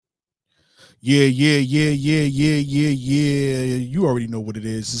Yeah. You already know what it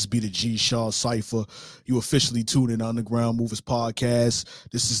is. This be the G Shaw Cypher. You officially tuned in Underground Movers Podcast.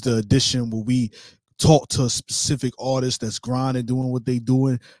 This is the edition where we talk to a specific artist that's grinding, doing what they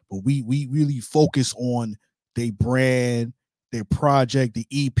doing, but we really focus on their brand, their project, the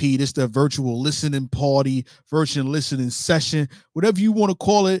EP. This the virtual listening party, virtual listening session, whatever you want to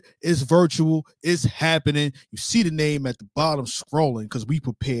call it. It's virtual. It's happening. You see the name at the bottom scrolling because we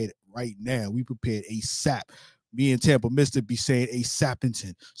prepared right now. We prepared ASAP. Me and Tampa Mystic be saying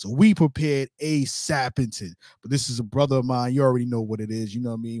ASAPington. So we prepared ASAPington. But this is a brother of mine. You already know what it is. You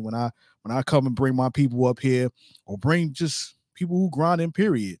know what I mean? When I come and bring my people up here, or bring just people who grind in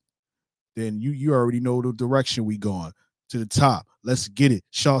period, then you already know the direction we going. To the top. Let's get it.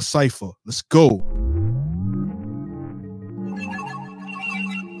 Shaw Cypher. Let's go.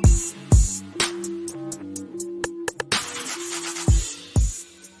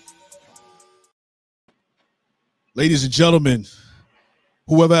 Ladies and gentlemen,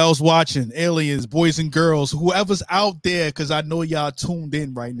 whoever else watching, aliens, boys and girls, whoever's out there, because I know y'all tuned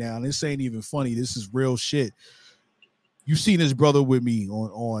in right now. And this ain't even funny. This is real shit. You seen this brother with me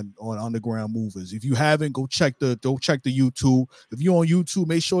on Underground Movers. If you haven't, go check the YouTube. If you're on YouTube,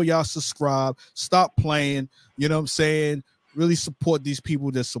 make sure y'all subscribe. Stop playing. You know what I'm saying? Really support these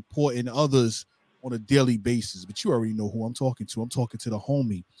people that supporting others on a daily basis. But you already know who I'm talking to. I'm talking to the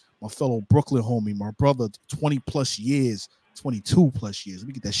homie, my fellow Brooklyn homie, my brother, 20 plus years, 22 plus years. Let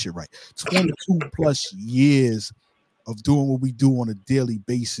me get that shit right. 22 plus years of doing what we do on a daily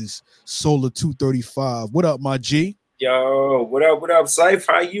basis. Solar 235. What up, my G? Yo, what up, Syph?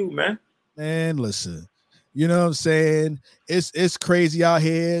 How you, man? Man, listen, you know what I'm saying? It's crazy out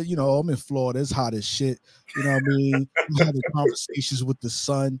here. You know, I'm in Florida. It's hot as shit. You know what I mean? I'm having conversations with the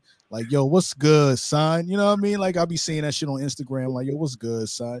sun. Like, yo, what's good, son? You know what I mean? Like, I'll be seeing that shit on Instagram. Like, yo, what's good,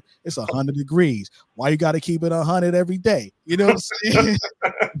 son? It's 100 degrees. Why you got to keep it 100 every day? You know what I'm saying?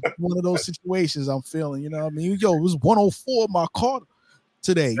 One of those situations I'm feeling. You know what I mean? Yo, it was 104 my car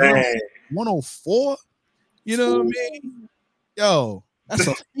today. You know, 104? You know what I mean? Yo, that's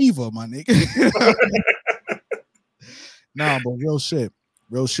a fever, my nigga. Nah, but real shit.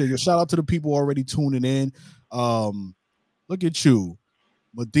 Yo, shout out to the people already tuning in. Look at you.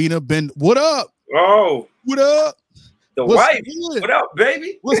 Medina Ben. What up? Oh. What up? The wife. Good? What up,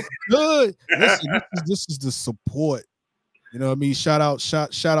 baby? What's good? Listen, this is the support. You know what I mean? Shout out to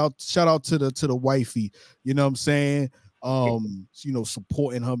the wifey. You know what I'm saying? You know,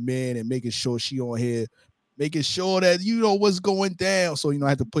 supporting her man and making sure she on here. Making sure that you know what's going down. So, you know, I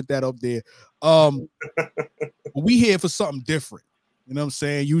had to put that up there. We here for something different. You know what I'm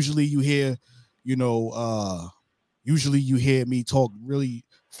saying? Usually you hear me talk, really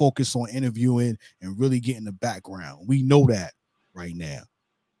focus on interviewing and really getting the background. We know that right now.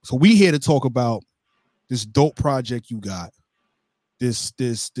 So we here to talk about this dope project you got. This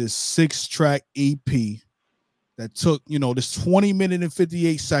 6-track EP. That took, you know, this 20 minutes and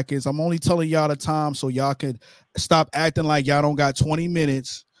 58 seconds. I'm only telling y'all the time so y'all can stop acting like y'all don't got 20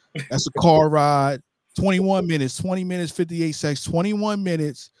 minutes. That's a car ride. 21 minutes, 20 minutes, 58 seconds, 21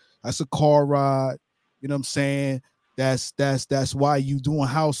 minutes. That's a car ride. You know what I'm saying? That's why you doing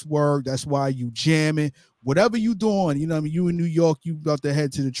housework. That's why you jamming. Whatever you doing, you know what I mean? You in New York, you about to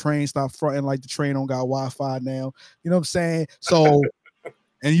head to the train, stop fronting like the train don't got Wi-Fi now. You know what I'm saying? So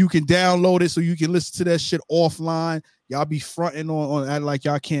and you can download it so you can listen to that shit offline. Y'all be fronting on act like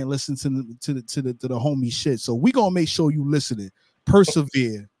y'all can't listen to the homie shit. So we gonna make sure you listening.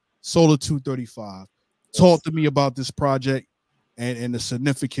 Persevere, Solar 235. Talk to me about this project and the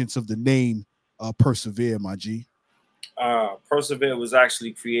significance of the name Persevere, my G. Persevere was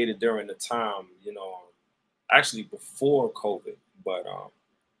actually created during the time, you know, actually before COVID, but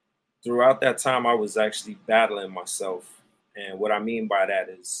throughout that time I was actually battling myself. And what I mean by that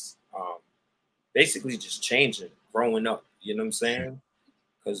is basically just changing, growing up, you know what I'm saying?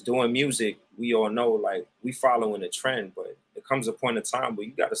 Because doing music, we all know, like, we following a trend, but it comes a point in time where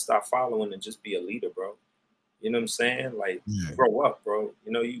you got to stop following and just be a leader, bro. You know what I'm saying? Like, grow up, bro.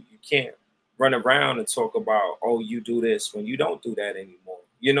 You know, you can't run around and talk about, oh, you do this when you don't do that anymore.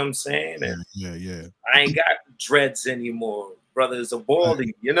 You know what I'm saying? And yeah. I ain't got dreads anymore. Brother is a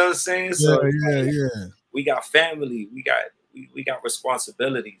baldy. You know what I'm saying? So we got family. We got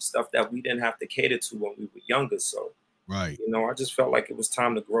responsibility, stuff that we didn't have to cater to when we were younger. So, right. You know, I just felt like it was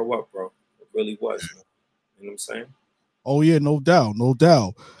time to grow up, bro. It really was. Man. You know what I'm saying? Oh yeah, no doubt.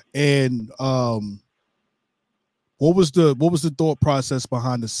 And what was the thought process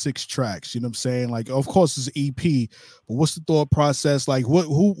behind the 6 tracks? You know what I'm saying? Like, of course it's EP, but what's the thought process? Like, what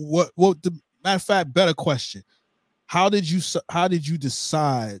the matter of fact, better question. How did you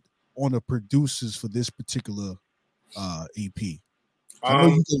decide on the producers for this particular EP? I know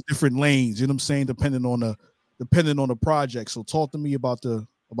you go different lanes, you know what I'm saying, depending on the project. So talk to me about the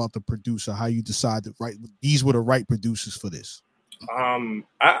producer, how you decide that these were the right producers for this. I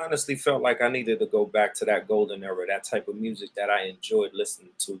honestly felt like I needed to go back to that golden era, that type of music that I enjoyed listening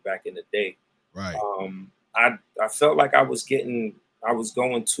to back in the day. Right. I felt like I was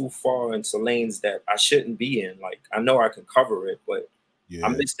going too far into lanes that I shouldn't be in. Like, I know I can cover it, but I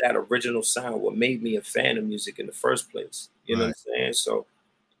missed that original sound, what made me a fan of music in the first place. You know what I'm saying? So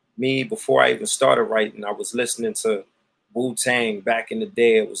me, before I even started writing, I was listening to Wu-Tang back in the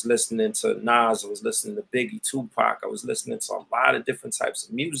day. I was listening to Nas. I was listening to Biggie, Tupac. I was listening to a lot of different types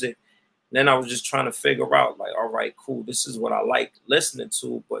of music. And then I was just trying to figure out, like, all right, cool, this is what I like listening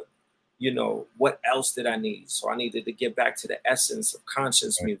to, but, you know, what else did I need? So I needed to get back to the essence of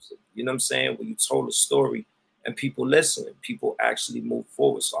conscious music. You know what I'm saying? Where you told a story and people listened, people actually moved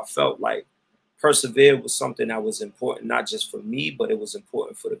forward. So I felt like Persevere was something that was important, not just for me, but it was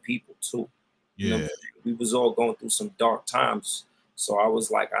important for the people too. You know, we was all going through some dark times. So I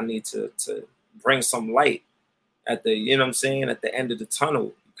was like, I need to bring some light at the, you know what I'm saying, at the end of the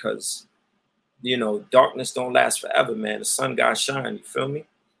tunnel, because, you know, darkness don't last forever, man. The sun got shine, you feel me?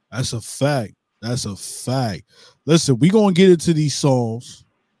 That's a fact. That's a fact. Listen, we gonna get into these songs.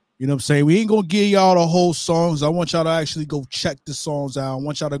 You know what I'm saying? We ain't gonna give y'all the whole songs. I want y'all to actually go check the songs out. I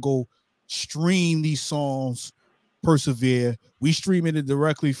want y'all to go stream these songs. Persevere. We streaming it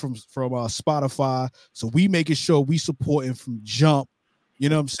directly from Spotify. So we making sure we supporting from jump. You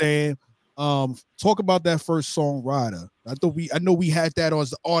know what I'm saying? Talk about that first song, Rider. I know we had that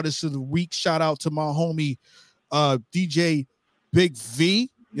as the artist of the week. Shout out to my homie DJ Big V.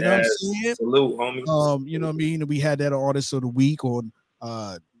 You know what I'm saying? Salute, homie. You know what I mean? We had that artist of the week on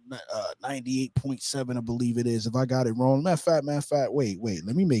 98.7, I believe it is. If I got it wrong, matter of fact, wait,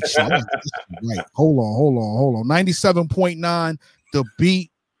 let me make sure. Right. Hold on. 97.9, The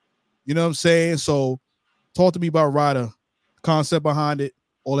Beat. You know what I'm saying? So talk to me about Rider, concept behind it,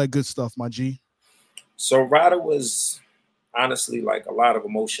 all that good stuff, my G. So Rider was honestly like a lot of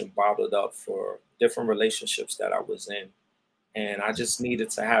emotion bottled up for different relationships that I was in. And I just needed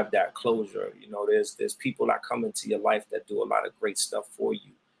to have that closure. You know, there's people that come into your life that do a lot of great stuff for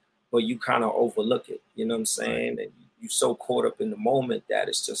you, but you kind of overlook it. You know what I'm saying? And you're so caught up in the moment that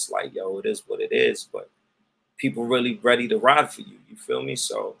it's just like, yo, it is what it is. But people really ready to ride for you. You feel me?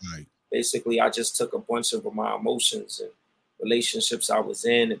 So basically, I just took a bunch of my emotions and relationships I was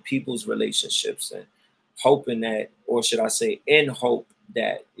in and people's relationships and hoping that, or should I say, in hope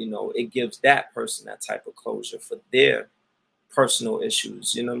that, you know, it gives that person that type of closure for their personal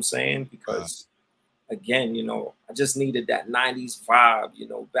issues, you know what I'm saying? Because again, you know, I just needed that 90s vibe, you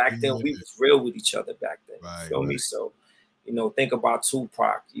know, back then we was real with each other back then, you feel me? So, you know, think about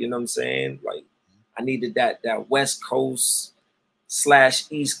Tupac, you know what I'm saying? Like, I needed that West Coast /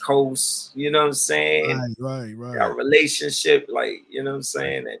 East Coast, you know what I'm saying? Right. That relationship, like, you know what I'm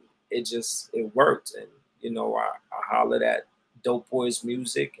saying? And it worked. And, you know, I hollered at Dope Boys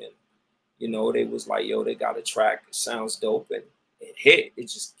Music, and you know, they was like, yo, they got a track, it sounds dope, and it hit.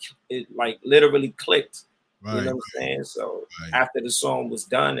 It like literally clicked. You know what I'm saying? So after the song was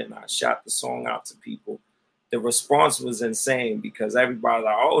done and I shot the song out to people, the response was insane because everybody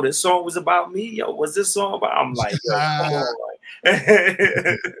like, oh, this song was about me? Yo, what's this song about? I'm like, yo, come on.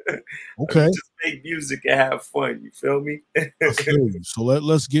 Like, okay. Just make music and have fun. You feel me? I feel you. So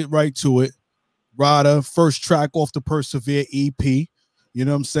let's get right to it. Rider, first track off the Persevere EP. You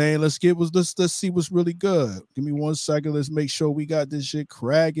know what I'm saying? Let's see what's really good. Give me 1 second. Let's make sure we got this shit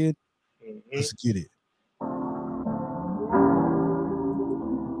cracking. Let's get it.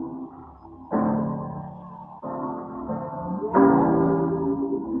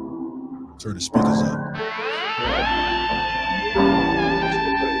 Turn the speakers up.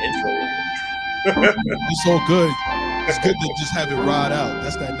 It's all good. It's good to just have it ride out.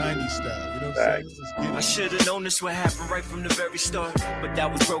 That's that 90s style. You know what I'm saying? I should have known this would happen right from the very start. But I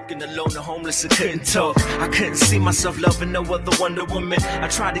was broken, alone, and homeless, and couldn't talk. I couldn't see myself loving no other Wonder Woman. I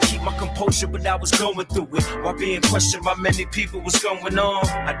tried to keep my composure, but I was going through it. While being questioned by many people, what's going on?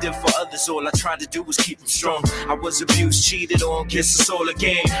 I did for others, all I tried to do was keep them strong. I was abused, cheated on, guess it's all a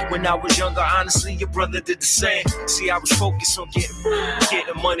game. When I was younger, honestly, your brother did the same. See, I was focused on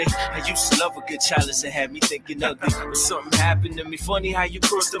getting money. I used to love a good challenge that had me thinking ugly. But something happened to me, funny how you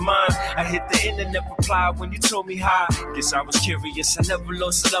crossed the mind. I hit the internet reply when you told me hi. Guess I was curious, I never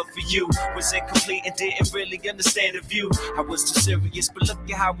lost love for you. Was incomplete and didn't really understand the view. I was too serious, but look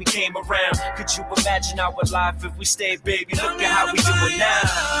at how we came around. Could you imagine our life if we stayed, baby? Look at how we do it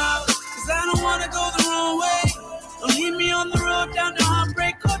now. Cause I don't wanna go the wrong way. Don't leave me on the road down to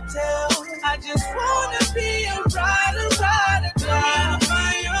Heartbreak Hotel.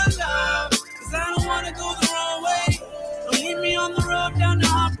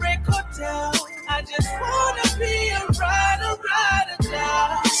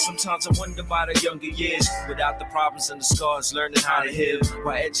 Sometimes I wonder about our younger years, without the problems and the scars, learning how to heal.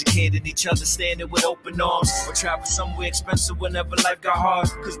 While educating each other, standing with open arms, or travel somewhere expensive whenever life got hard.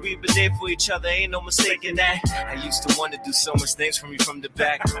 Cause we've been there for each other, ain't no mistake in that. I used to want to do so much things from you from the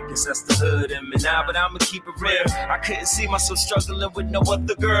back. I guess that's the hood in me now, but I'ma keep it real. I couldn't see myself struggling with no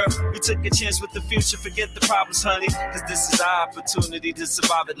other girl. We took a chance with the future, forget the problems, honey. Cause this is our opportunity to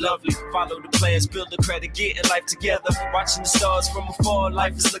survive it lovely. Follow the plans, build the credit, getting life together. Watching the stars from afar,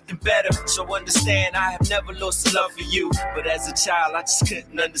 life is looking better. So understand, I have never lost the love for you. But as a child, I just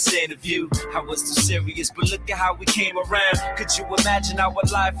couldn't understand the view. I was too serious, but look at how we came around. Could you imagine our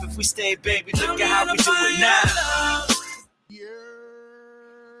life if we stayed, baby? Look at how we do it now.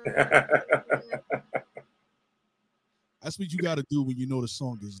 That's what you got to do when you know the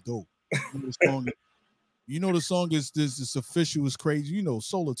song is dope. You know the song is this official is crazy. You know,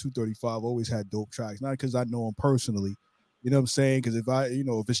 Solar 235 always had dope tracks. Not because I know him personally. You know what I'm saying? Because if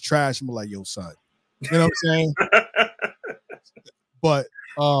if it's trash, I'm like, yo, son. You know what I'm saying? But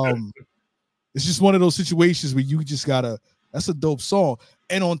it's just one of those situations where you just gotta. That's a dope song.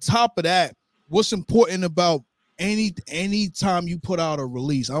 And on top of that, what's important about any time you put out a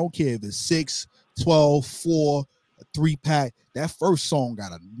release, I don't care if it's 6, 12, 4, a 3-pack, that first song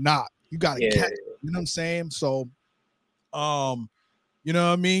gotta knock. You gotta catch it. You know what I'm saying? So, you know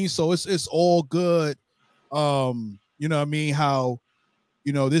what I mean? So it's all good. You know what I mean? How,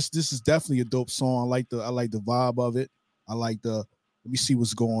 this is definitely a dope song. I like the vibe of it. I like let me see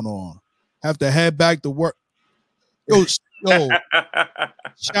what's going on. Have to head back to work. Yo,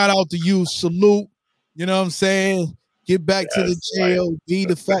 shout out to you. Salute. You know what I'm saying? Get back to the jail. Be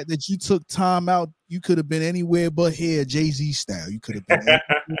the fact that you took time out. You could have been anywhere but here, Jay-Z style. You could have been anywhere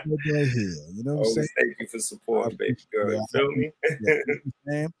but here. You know what I'm saying? Thank you for support, baby girl. You feel me?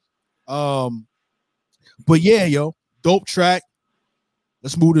 But yeah, yo, dope track.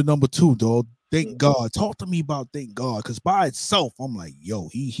 Let's move to number 2, dog. Thank God. Talk to me about Thank God, because by itself, I'm like, yo,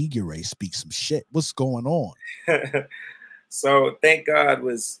 he get ready to speak some shit. What's going on? So Thank God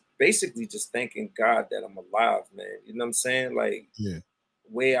was basically just thanking God that I'm alive, man. You know what I'm saying? Like,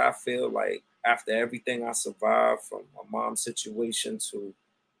 way I feel like after everything I survived, from my mom's situation to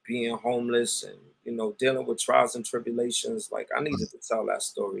being homeless and, dealing with trials and tribulations, like I needed to tell that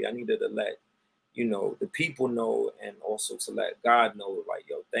story. I needed to let, the people know, and also to let God know, like,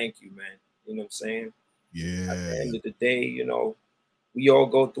 yo, thank you, man. You know what I'm saying? Yeah. At the end of the day, we all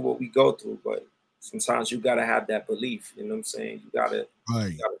go through what we go through, but sometimes you gotta have that belief. You know what I'm saying? You gotta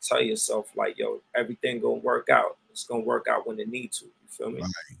tell yourself, like, yo, everything gonna work out. It's gonna work out when it needs to. You feel me?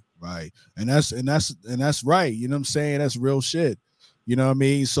 Right. And that's right. You know what I'm saying? That's real shit. You know what I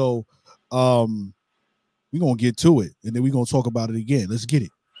mean? So we're gonna get to it, and then we're gonna talk about it again. Let's get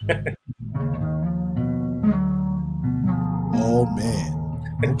it. Oh man.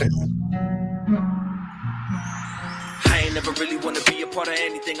 Okay. I ain't never really wanna be a part of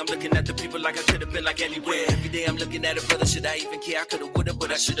anything. I'm looking at the people like I could have been like anywhere. Every day I'm looking at a brother, should I even care? I could have, would have,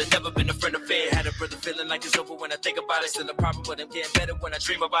 but I should have never been a friend of fair. Had a brother feeling like it's over when I think about it. Still a problem, but I'm getting better when I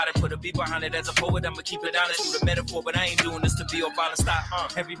dream about it. Put a beat behind it as a poet, I'ma keep it honest through the metaphor, but I ain't doing this to be all violent. Stop.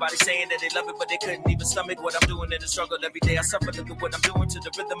 Everybody saying that they love it, but they couldn't even stomach what I'm doing in the struggle. Every day I suffer, look at what I'm doing to the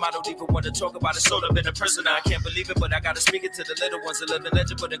rhythm. I don't even want to talk about it. Sort of been a person, I can't believe it, but I gotta speak it to the little ones. A living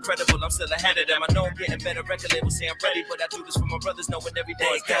legend, but incredible. I'm still ahead of them. I know I'm getting better. Record labels say I'm ready, but I do this for my brothers, knowing every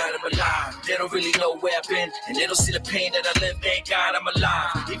day, God, I'm alive. They don't really know where I've been, and they don't see the pain that I live. Thank God I'm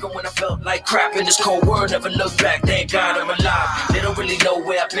alive. Even when I felt like crap in this cold world, never look back. Thank God I'm alive. They don't really know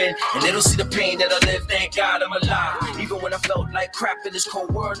where I've been, and they don't see the pain that I live. Thank God I'm alive. Even when I felt like crap in this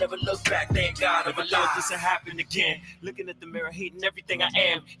cold world, never look back. Thank God I'm alive. This will happen again. Looking at the mirror, hating everything I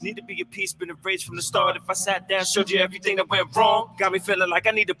am. Need to be at peace, been erased from the start. If I sat down, showed you everything that went wrong, got me feeling like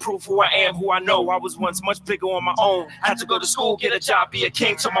I need to prove who I am, who I know. I was once much bigger on my own. Had to go to school, get a job, be a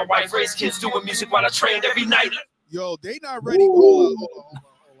king. So my wife raised kids, doing music while I trained every night. Yo, they not ready. Hold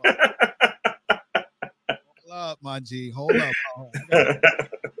up, my G. Hold up.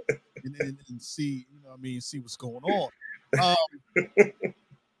 And see, see what's going on.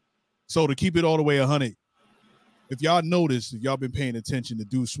 So to keep it all the way 100, if y'all notice, if y'all been paying attention, the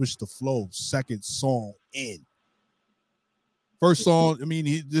dude switched the flow. Second song in. First song,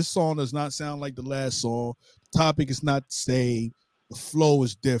 this song does not sound like the last song. The topic is not the same. The flow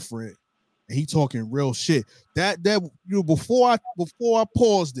is different. And he talking real shit. That before I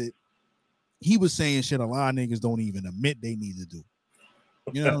paused it, he was saying shit a lot of niggas don't even admit they need to do.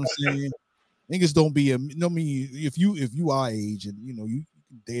 You know what I'm saying? Niggas don't be if you our age, and you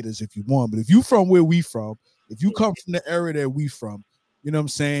can date us if you want, but if you from where we from, if you come from the area that we from, you know what I'm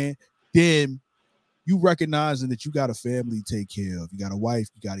saying, then you recognizing that you got a family to take care of. You got a wife,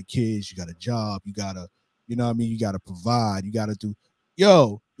 you got a kids, you got a job, you gotta, you know what I mean? You gotta provide, you gotta do.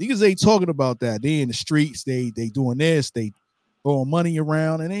 Yo, niggas ain't talking about that. They in the streets, they doing this, they throwing money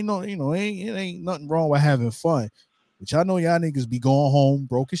around, and ain't no, you know, ain't nothing wrong with having fun. Which I know y'all niggas be going home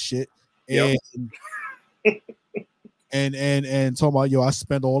broke as shit. And Yep. and talking about, yo, I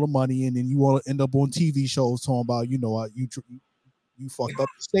spent all the money, and then you want to end up on TV shows talking about, you know, you fucked up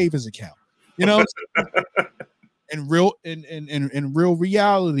the savings account, you know. And real in real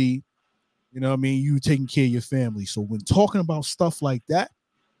reality, you know what I mean, you taking care of your family. So when talking about stuff like that,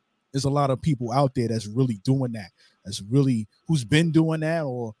 there's a lot of people out there that's really doing that, who's been doing that,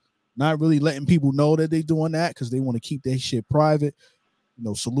 or not really letting people know that they're doing that because they want to keep their shit private. You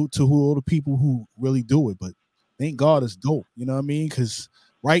know, salute to all the people who really do it, but thank God it's dope. You know what I mean? Because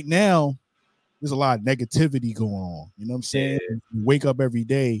right now there's a lot of negativity going on. You know what I'm saying? Yeah. You wake up every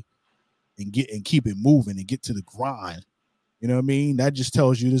day and keep it moving and get to the grind. You know what I mean? That just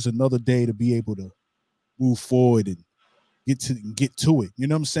tells you there's another day to be able to move forward and get to it. You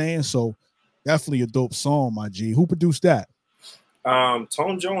know what I'm saying? So definitely a dope song, my G. Who produced that?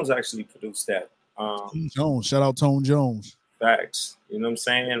 Tone Jones actually produced that. Tone Jones. Shout out Tone Jones. Facts. You know what I'm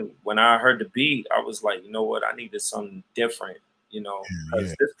saying? When I heard the beat, I was like, you know what? I needed something different, you know,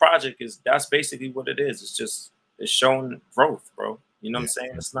 because this project that's basically what it is. It's showing growth, bro. You know what I'm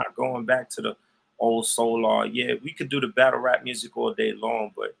saying? It's not going back to the old soul. Yeah, we could do the battle rap music all day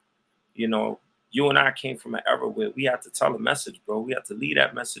long, but, you know, you and I came from an era where we had to tell a message, bro. We had to lead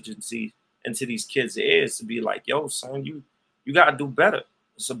that message into these kids' ears to be like, yo, son, you got to do better.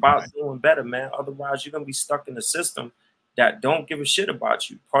 It's about doing better, man. Otherwise, you're going to be stuck in the system that don't give a shit about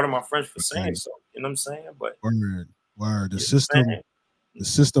you. Part of my French for saying so. You know what I'm saying? But word. The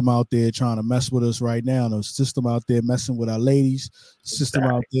system out there trying to mess with us right now. The system out there messing with our ladies. The system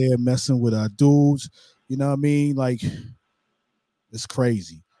out there messing with our dudes. You know what I mean? Like, it's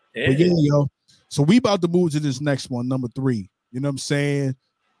crazy. But yeah, yo. So we about to move to this next one, number 3. You know what I'm saying?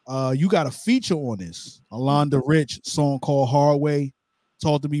 You got a feature on this. Alonda Rich, song called Hard Way.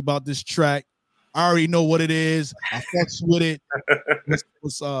 Talk to me about this track. I already know what it is. I fucks with it.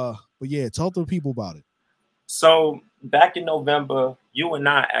 But yeah, talk to the people about it. So back in November, you and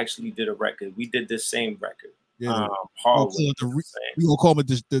I actually did a record. We did this same record. Yeah, Hard Way. We gonna call it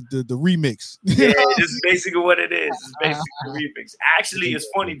the remix. Yeah, this is basically what it is. It's basically the remix. Actually, it's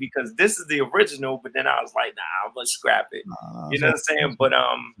funny because this is the original, but then I was like, nah, I'm gonna scrap it. You know what I'm saying? But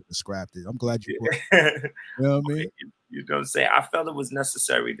scrapped it. I'm glad you put it. You know what I mean? You know what I'm saying? I felt it was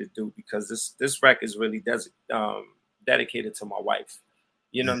necessary to do because this record is really dedicated to my wife.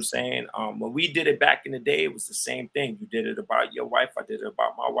 You know what I'm saying? When we did it back in the day, it was the same thing. You did it about your wife. I did it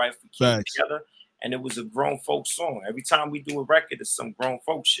about my wife. We came together, and it was a grown folk song. Every time we do a record, it's some grown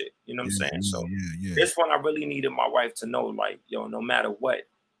folk shit. You know what I'm saying? So this one, I really needed my wife to know, like, yo, no matter what,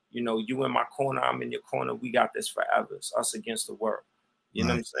 you know, you in my corner, I'm in your corner. We got this forever. It's us against the world. You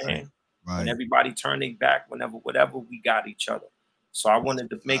know what I'm saying? Right. And everybody turned their back whatever, we got each other. So I wanted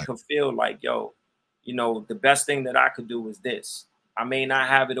to make her feel like, yo, you know, the best thing that I could do is this. I may not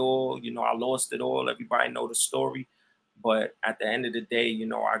have it all, you know, I lost it all. Everybody know the story. But at the end of the day, you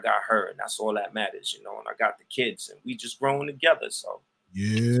know, I got her, and that's all that matters, you know, and I got the kids, and we just growing together. So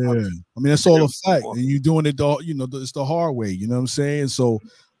yeah, I mean, that's all a fact. And you doing it all, you know, it's the hard way, you know what I'm saying? So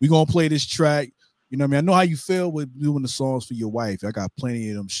we gonna play this track. You know what I mean? I know how you feel with doing the songs for your wife. I got plenty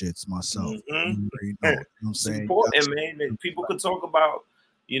of them shits myself. You know what I'm saying? It's important, man. People could talk about,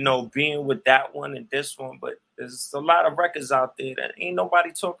 you know, being with that one and this one, but there's a lot of records out there that ain't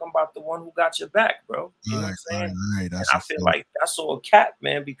nobody talking about the one who got your back, bro. You know what I'm saying? Right. And I feel like that's all cap,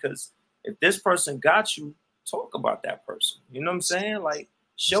 man, because if this person got you, talk about that person. You know what I'm saying? Like,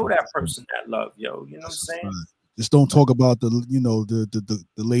 show that person that love, yo. You know what I'm saying? Just don't talk about the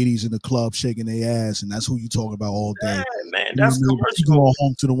ladies in the club shaking their ass, and that's who you talk about all day. Yeah, man, that's commercial. You go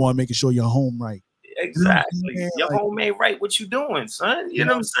home to the one making sure you're home right. Exactly. You know, your home ain't right. What you doing, son? You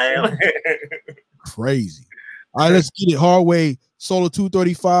know what I'm saying? Crazy. All right, let's get it. Hard Way, Solo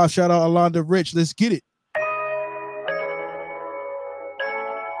 235. Shout out Alonda Rich. Let's get it.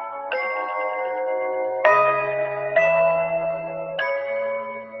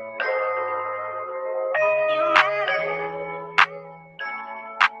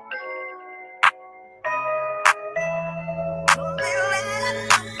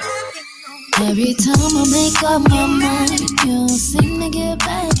 Every time I make up my mind, you seem to get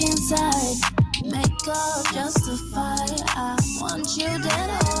back inside. Make up, justify. I want you dead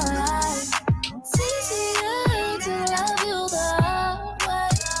or alive. It's easier to love you the hard way.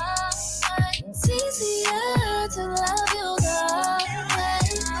 It's easier to love you the hard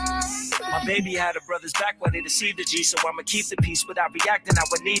way. My baby had a brothers back while they deceive the G. So I'ma keep the peace without reacting how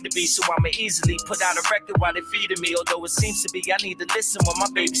I need to be. So I'ma easily put out a record while they feeding me. Although it seems to be I need to listen when my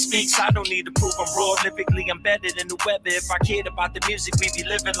baby speaks. I don't need to prove I'm raw. Lyrically, I'm better than whoever. If I cared about the music, we be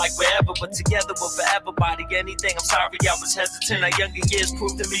living like wherever. But together we'll forever body anything. I'm sorry I was hesitant. Our younger years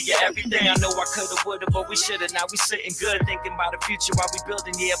proved to me everything. I know I could've, would've, but we should've. Now we sitting good, thinking about the future while we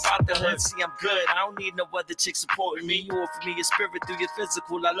building, yeah, about the hood. See, I'm good. I don't need no other chick supporting me. You offer me your spirit through your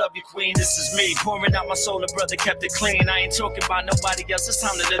physical. I love you, queen. This is me. Pouring out my soul, and brother kept it clean. I ain't talking about nobody else. It's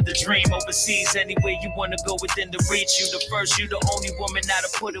time to live the dream. Overseas, anywhere you wanna go within the reach. You the first, you the only woman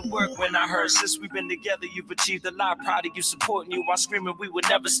that'll put in work. When I heard since we've been together, you've achieved a lot. Proud of you, supporting you while screaming we would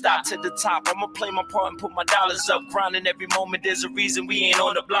never stop to the top. I'ma play my part and put my dollars up. Grinding every moment, there's a reason we ain't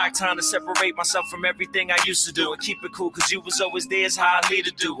on the block. Time to separate myself from everything I used to do and keep it cool, cause you was always there, is how I need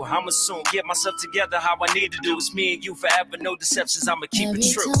to do. I'ma soon get myself together how I need to do. It's me and you forever, no deceptions, I'ma keep Every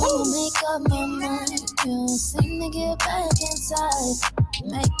it true. time I make up my mind, you seem to get back inside.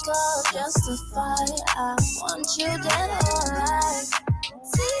 Make up, justify. I want you dead or alive.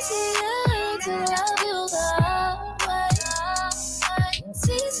 It's easier to love you that way. It's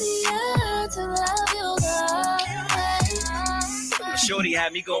easier to love you that way. Shorty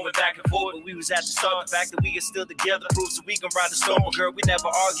had me going back and forth, but we was at the start. The fact that we are still together proves that we can ride the storm. But girl, we never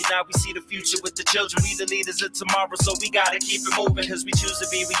argue, now we see the future with the children. We the leaders of tomorrow, so we gotta keep it moving. Cause we choose to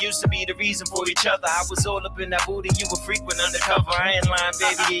be, we used to be the reason for each other. I was all up in that booty, you were frequent undercover. I ain't lying,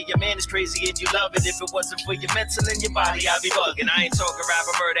 baby, yeah, your man is crazy and you love it. If it wasn't for your mental and your body, I'd be bugging. I ain't talking rap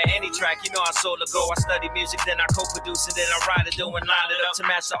or murder, any track, you know I solo go. I study music, then I co-produce it, then I write it, doing line it up to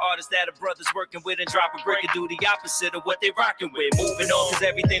match the artists that the brothers working with and drop a brick and do the opposite of what they rocking with. Moving on, cause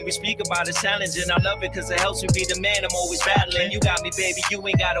everything we speak about is challenging. I love it cause it helps me be the man I'm always battling. You got me, baby, you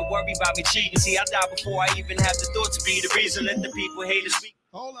ain't gotta worry about me cheating. See, I died before I even had the thought to be the reason. Let the people hate us.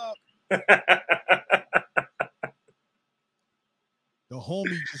 Hold up. The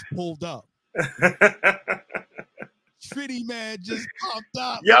homie just pulled up. Trini, man, just popped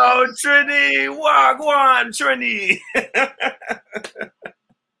up. Yo, Trini, wagwan, Trini.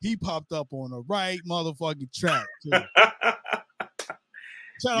 He popped up on the right motherfucking track, too.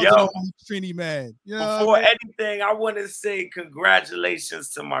 Shout Yo, out to the Trini, man. You know before anything, I want to say congratulations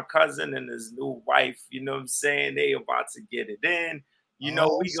to my cousin and his new wife. You know what I'm saying? They about to get it in. You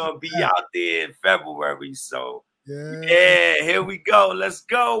know, we going to be out there in February. So, yeah, here we go. Let's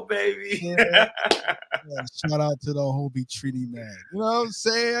go, baby. Yeah. Shout out to the homie Trini, man. You know what I'm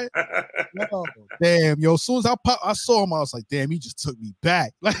saying? Yo, damn, yo, as soon as I saw him, I was like, damn, he just took me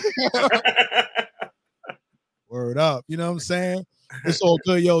back. Word up. You know what I'm saying? It's all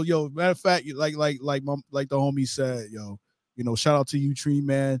good, yo. Matter of fact, like the homie said, yo, you know, shout out to you, Tree,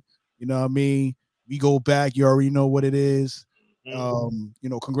 man. You know what I mean? We go back. You already know what it is. You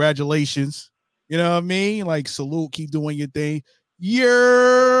know, congratulations. You know what I mean? Like, salute, keep doing your thing.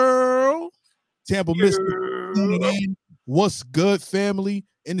 Yo, Tampa Mystic tuning in. What's good, family?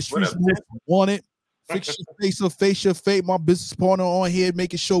 Industry's most wanted. Fix your face or face your fate. My business partner on here,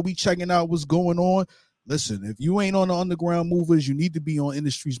 making sure we checking out what's going on. Listen, if you ain't on the Underground Movers, you need to be on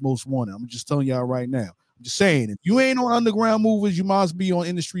Industry's Most Wanted. I'm just telling y'all right now. I'm just saying, if you ain't on Underground Movers, you must be on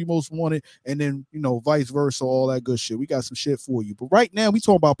Industry Most Wanted, and then, you know, vice versa, all that good shit. We got some shit for you. But right now, we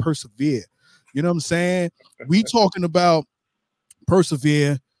talking about Persevere. You know what I'm saying? We talking about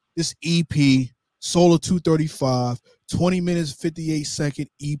Persevere, this EP, Solar 235, 20 minutes, 58-second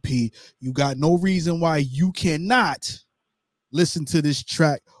EP. You got no reason why you cannot listen to this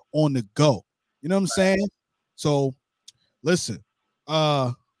track on the go. You know what I'm saying? So, listen,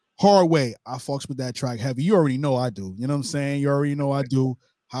 Hard Way, I fucks with that track heavy. You already know I do. You know what I'm saying? You already know I do.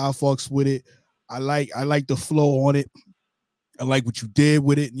 How I fucks with it. I like the flow on it. I like what you did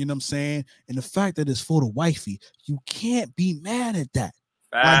with it. You know what I'm saying? And the fact that it's for the wifey, you can't be mad at that.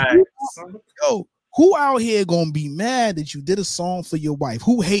 Like, who out here gonna be mad that you did a song for your wife?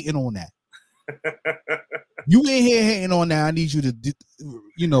 Who hating on that? You ain't here hating on that. I need you to,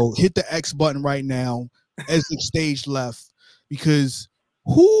 you know, hit the X button right now as the stage left, because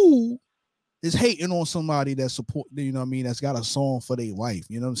who is hating on somebody that support, you know what I mean, that's got a song for their wife?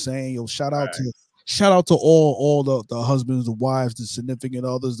 You know what I'm saying? Yo, shout out to all the husbands, the wives, the significant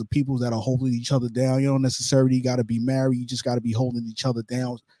others, the people that are holding each other down. You don't necessarily got to be married. You just got to be holding each other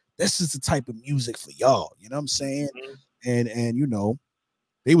down. This is the type of music for y'all. You know what I'm saying? And you know,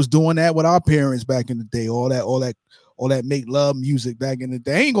 they was doing that with our parents back in the day. All that make love music back in the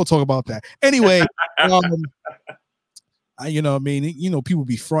day. I ain't gonna talk about that. Anyway, you know what I mean? You know, people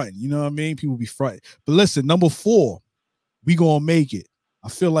be fronting. You know what I mean? People be fronting. But listen, number 4, we gonna make it. I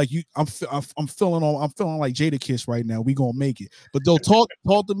feel like you. I'm feeling like Jadakiss right now. We gonna make it. But they'll talk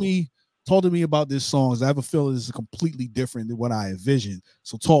to me Talk to me about this song. I have a feeling this is completely different than what I envisioned.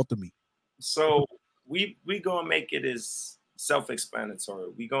 So talk to me. So we gonna make it as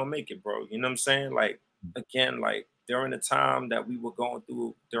self-explanatory. We gonna make it, bro. You know what I'm saying? Like, again, like during the time that we were going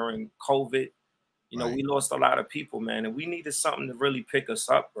through during COVID, you know, we lost a lot of people, man, and we needed something to really pick us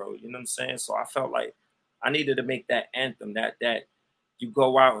up, bro. You know what I'm saying? So I felt like I needed to make that anthem, that you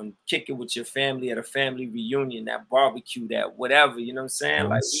go out and kick it with your family at a family reunion, that barbecue, that whatever, you know what I'm saying?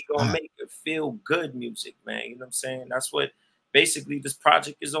 Like, we gonna make it feel good music, man. You know what I'm saying? That's what basically this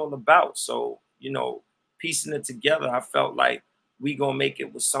project is all about. So, you know, piecing it together, I felt like we gonna make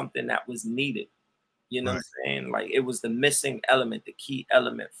it was something that was needed. You know what I'm saying? Like, it was the missing element, the key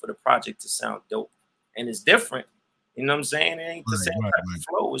element for the project to sound dope. And it's different. You know what I'm saying? It ain't the same type of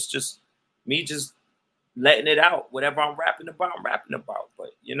flow. It's just me just letting it out. Whatever I'm rapping about, I'm rapping about. But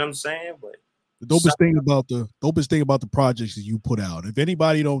you know what I'm saying? But the dopest thing about the projects that you put out. If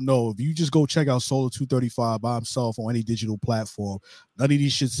anybody don't know, if you just go check out Solar 235 by himself on any digital platform, none of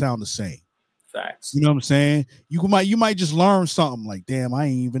these shit sound the same. Facts. You know what I'm saying? You might just learn something like, damn, I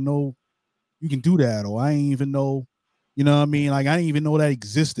ain't even know you can do that, or I ain't even know. You know what I mean? Like, I didn't even know that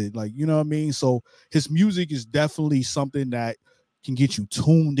existed. Like, you know what I mean? So his music is definitely something that can get you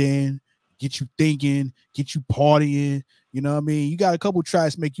tuned in, get you thinking, get you partying. You know what I mean? You got a couple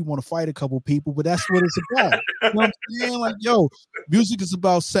tracks make you want to fight a couple people, but that's what it's about. You know what I'm saying? Like, yo, music is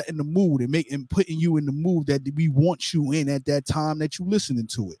about setting the mood and putting you in the mood that we want you in at that time that you listening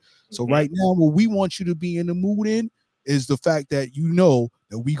to it. So right now, what we want you to be in the mood in is the fact that you know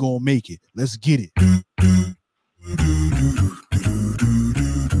that we gonna make it. Let's get it.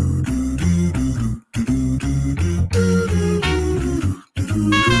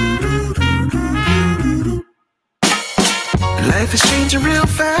 Life is changing real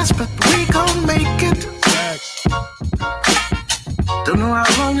fast, but we gon' make it. Don't know how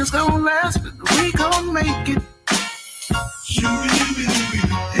long it's gonna last, but we gon' make it.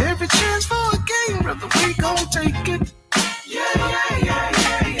 Every chance for a game, brother, we gon' take it.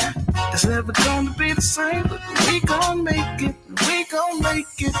 Yeah. It's never gonna be the same, but we gon' make it. We gon' make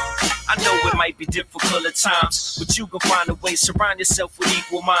it. I know it might be difficult at times, but you gon' find a way. Surround yourself with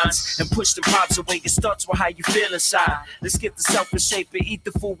equal minds and push the props away. It starts with how you feel inside. Let's get the self in shape and eat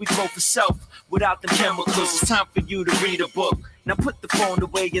the food we grow for self. Without the chemicals, it's time for you to read a book. Now put the phone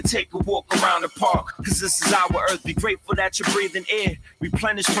away and take a walk around the park. Cause this is our earth, be grateful that you're breathing air.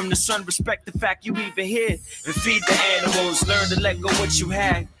 Replenish from the sun, respect the fact you even here. And feed the animals, learn to let go what you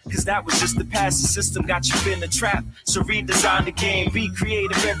had. Cause that was just the past, the system got you feeling trapped. So redesign the game, be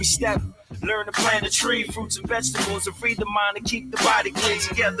creative every step. Learn to plant a tree, fruits and vegetables, and free the mind and keep the body clean.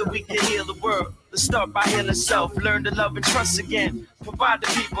 Together we can heal the world. Let's start by healing self. Learn to love and trust again. Provide the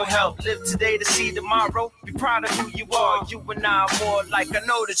people help. Live today to see tomorrow. Be proud of who you are. You and I are more like I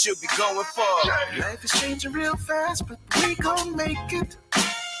know that you'll be going far. Life is changing real fast, but we gon' make it.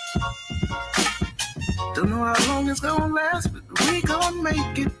 Don't know how long it's gonna last, but we gon'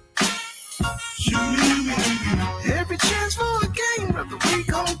 make it. Every chance for a game, brother, we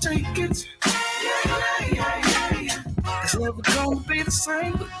gon' take it. Yeah. It's never gonna be the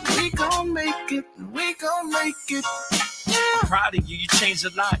same, but we gon' make it. We gon' make it. Yeah. I'm proud of you, you changed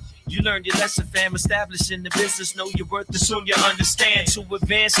a lot. You learned your lesson, fam. Establishing the business, know your worth, and soon you understand. To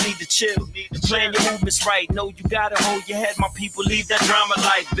advance, need to chill. And plan your movements right. Know you gotta hold your head, my people. Leave that drama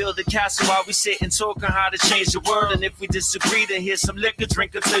life. Build a castle while we sit and talk on how to change the world. And if we disagree, then here's some liquor,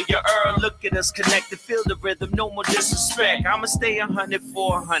 drink until you earn. Look at us connected, feel the rhythm, no more disrespect. I'ma stay 100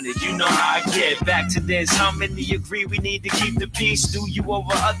 for 100. You know how I get back to this. How many agree we need to keep the peace? Do you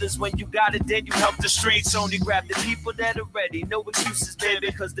over others when you got it? Then you help the streets. Only grab the people that are ready. No excuses, baby,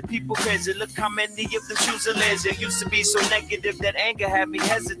 because the people crazy. Look how many of them choose a laser. Used to be so negative that anger had me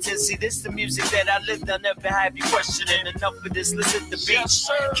hesitant. See, this the music that I lived. I'll never have you questioning. Enough of this, listen to the beach.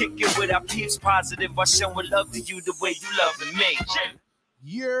 Kick it with our peeps positive. While showing love to you the way you loving me.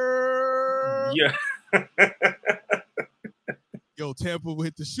 Yeah. Yo, Tampa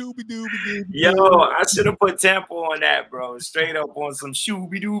with the shooby-dooby-dooby. Yo, I should have put Tampa on that, bro. Straight up on some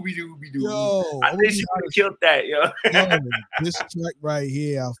shooby-dooby-dooby-doo. Yo, I think she would have killed that, yo. This track right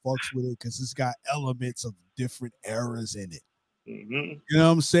here, I fucks with it because it's got elements of different eras in it. Mm-hmm. You know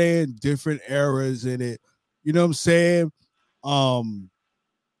what I'm saying? Different eras in it. You know what I'm saying?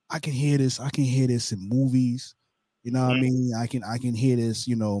 I can hear this. I can hear this in movies. You know what I mean? I can hear this.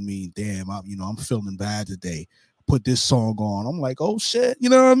 You know what I mean? Damn, I'm feeling bad today. Put this song on. I'm like, oh shit. You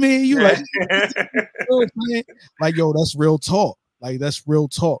know what I mean? You like, like, yo, that's real talk. Like, that's real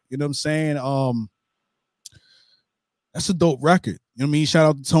talk. You know what I'm saying? That's a dope record. You know what I mean? Shout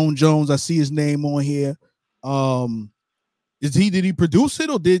out to Tone Jones. I see his name on here. Did he produce it,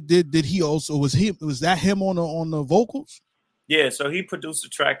 or did he also was that him on the vocals? Yeah, so he produced the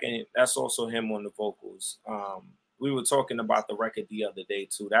track, and that's also him on the vocals. We were talking about the record the other day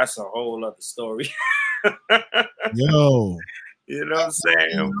too. That's a whole other story. Yo, you know what I'm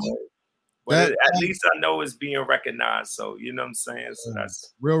saying? But at least I know it's being recognized. So you know what I'm saying? So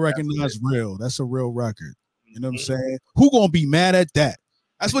that's real recognized, real. That's a real record. You know what I'm saying? Who gonna be mad at that?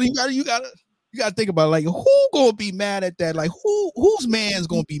 That's what you gotta think about. Like, who gonna be mad at that? Like, whose man's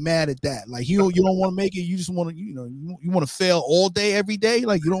gonna be mad at that? Like, you don't want to make it. You just want to, you want to fail all day, every day.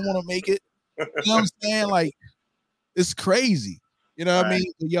 Like, you don't want to make it. You know what I'm saying? Like, it's crazy. You know what I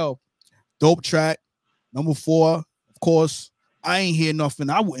mean? Yo, dope track. Number 4, of course. I ain't hear nothing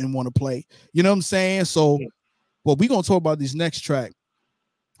I wouldn't want to play. You know what I'm saying? So, but we gonna talk about this next track.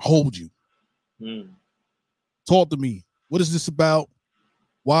 Hold You. Talk to me. What is this about?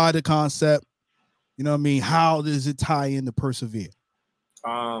 Why the concept? You know what I mean? How does it tie into Persevere?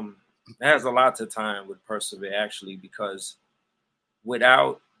 It has a lot to tie in with Persevere, actually, because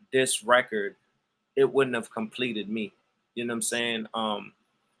without this record, it wouldn't have completed me. You know what I'm saying?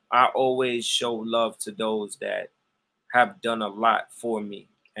 I always show love to those that have done a lot for me.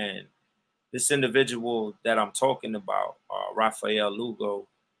 And this individual that I'm talking about, Raphael Lugo,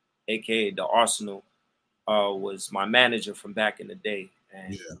 aka the Arsenal, was my manager from back in the day.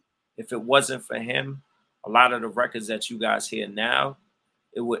 And if it wasn't for him, a lot of the records that you guys hear now,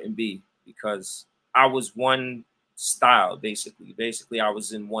 it wouldn't be, because I was one style, basically. Basically, I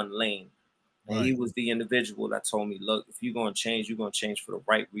was in one lane. Right. And he was the individual that told me, look, if you're going to change, you're going to change for the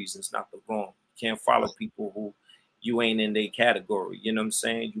right reasons, not the wrong. You can't follow people who you ain't in their category. You know what I'm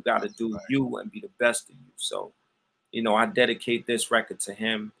saying? You got to do you and be the best of you. So, I dedicate this record to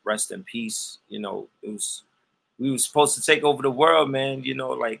him. Rest in peace. We were supposed to take over the world, man.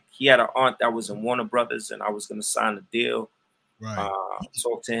 Like, he had an aunt that was in Warner Brothers, and I was going to sign a deal. Right.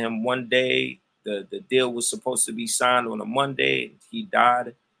 Talked to him one day. The deal was supposed to be signed on a Monday. He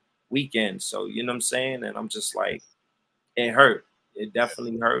died weekend. So, you know what I'm saying? And I'm just like, it hurt. It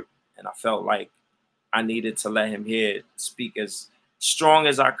definitely hurt. And I felt like I needed to let him hear it, speak as strong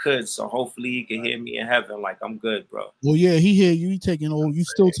as I could. So hopefully he can hear me in heaven. Like, I'm good, bro. Well, yeah, he hear you. You taking over. You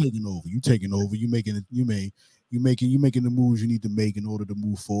still taking over. You taking over. You making it. You making the moves you need to make in order to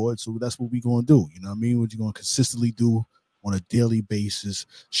move forward. So that's what we're going to do. You know what I mean? What you're going to consistently do on a daily basis.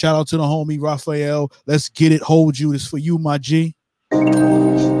 Shout out to the homie Raphael. Let's get it. Hold You. This for you, my G.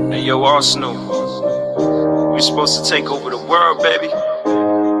 Hey, yo, Arsenal. We're supposed to take over the world, baby.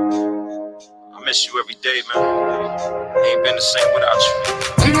 I miss you every day, man. Ain't been the same without you.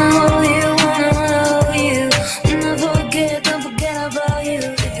 Wanna hold you. Don't forget about you.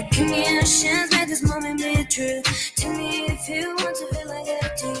 If you give me a chance, make this moment be true. Tell me if you want to feel like I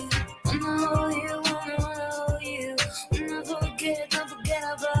do. Wanna hold you. Don't forget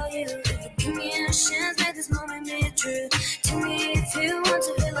about you. If you give me a chance, make this moment be true. Tell me if you want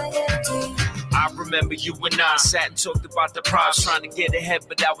to feel like I do. I remember you and I sat and talked about the prize, trying to get ahead,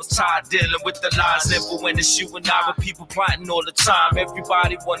 but I was tired dealing with the lies. Never when it's you and I, but people plotting all the time.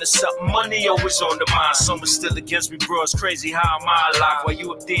 Everybody wanted something, money always on the mind. Someone's still against me, bro, it's crazy how am I alive? While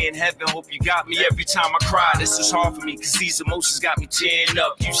you up there in heaven, hope you got me every time I cry. This is hard for me, cause these emotions got me tearing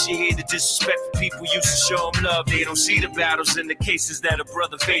up. You should hear the disrespect for people used to show them love. They don't see the battles and the cases that a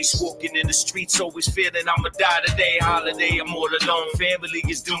brother face. Walking in the streets, always feeling I'ma die today. Holiday, I'm all alone, family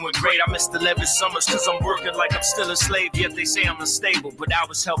is doing great. I missed 11 summers cause I'm working like I'm still a slave. Yet they say I'm unstable, but I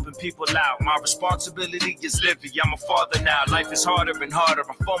was helping people out. My responsibility is living, I'm a father now. Life is harder and harder,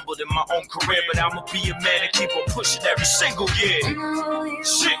 I fumbled in my own career, but I'ma be a man and keep on pushing every single year.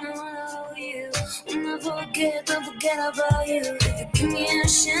 Shit. Don't forget about you. If you give me a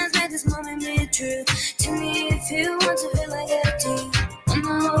chance, make this moment be true. Tell me if you want to feel like I do.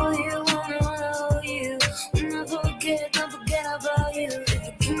 Wanna hold you. Don't forget about you. If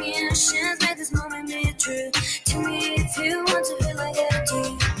you give me a chance, make this moment be true. Tell me if you want to feel like I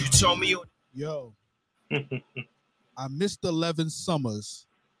do. You told me yo, I missed 11 summers.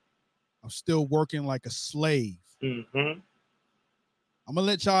 I'm still working like a slave. Mm-hmm. I'm gonna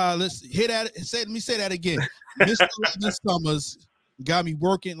let y'all hit at it. Let me say that again. Missed 11 summers, got me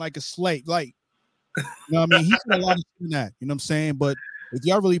working like a slave. Like, you know what I mean? He said a lot of shit in that, you know what I'm saying? But if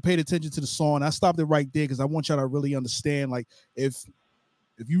y'all really paid attention to the song, I stopped it right there because I want y'all to really understand. Like, if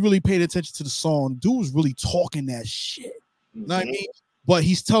you really paid attention to the song, dude was really talking that shit. You know what I mean? But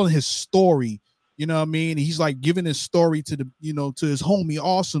he's telling his story. You know what I mean? He's like giving his story to to his homie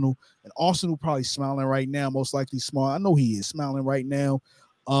Arsenal, and Arsenal probably smiling right now, most likely smiling. I know he is smiling right now.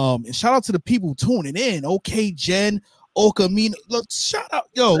 And shout out to the people tuning in. Okay, Jen, Okamina. Look, shout out,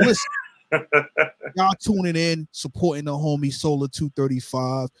 yo, listen. Y'all tuning in, supporting the homie Solar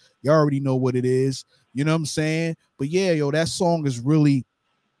 235. Y'all already know what it is. You know what I'm saying? But yeah, yo, that song is really,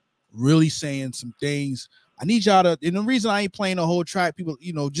 really saying some things. I need y'all to, and the reason I ain't playing the whole track, people,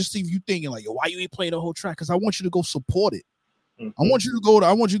 you know, just if you thinking like, yo, why you ain't playing the whole track? Because I want you to go support it. I want you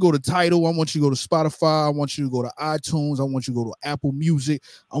to go to Tidal. I want you to go to Spotify. I want you to go to iTunes. I want you to go to Apple Music.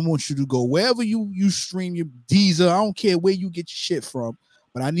 I want you to go wherever you stream your Deezer. I don't care where you get your shit from,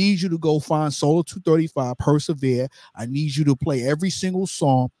 but I need you to go find Solar 235, Persevere. I need you to play every single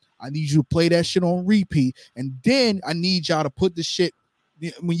song. I need you to play that shit on repeat. And then I need y'all to put the shit,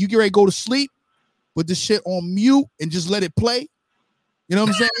 when you get ready to go to sleep, put the shit on mute and just let it play. You know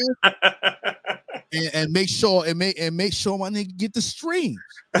what I'm saying? and make sure my nigga get the streams.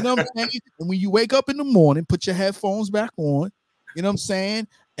 You know what I'm saying? And when you wake up in the morning, put your headphones back on. You know what I'm saying?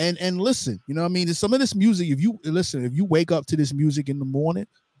 And listen. You know what I mean? Some of this music, if you wake up to this music in the morning,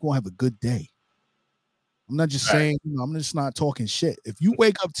 you're gonna have a good day. I'm not just saying, you know, I'm just not talking shit. If you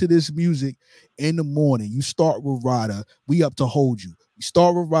wake up to this music in the morning, you start with Rada, we up to hold you. You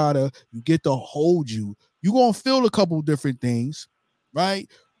start with Rada, you get to hold you. You're gonna feel a couple different things, right?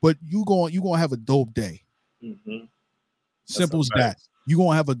 But you're gonna have a dope day. Simple as that. You're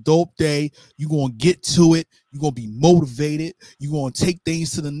gonna have a dope day. You're gonna get to it. You're gonna be motivated. You're gonna take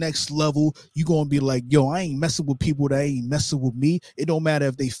things to the next level. You're gonna be like, yo, I ain't messing with people that ain't messing with me. It don't matter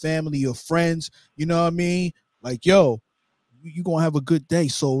if they family or friends. You know what I mean? Like, yo, you're gonna have a good day.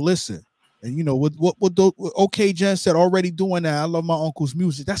 So listen. And you know what OK Jen said, already doing that. I love my uncle's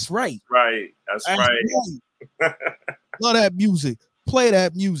music. That's right. That's right. Love that music. Play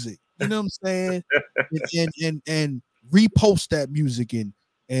that music. You know what I'm saying? and repost that music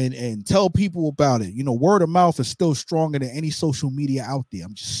and tell people about it. You know, word of mouth is still stronger than any social media out there.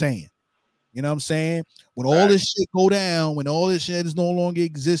 I'm just saying. You know what I'm saying? When all this shit go down, when all this shit is no longer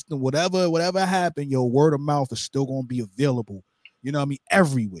existing, whatever happened, your word of mouth is still gonna be available. You know what I mean?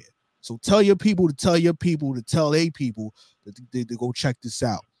 Everywhere. So tell your people to tell your people to tell their people to go check this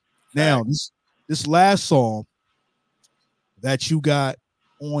out. Now, this last song that you got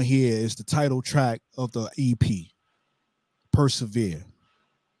on here is the title track of the EP, Persevere.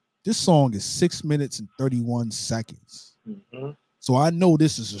 This song is 6 minutes and 31 seconds. So I know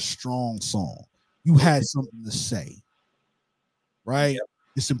this is a strong song. You had something to say, right? Yep.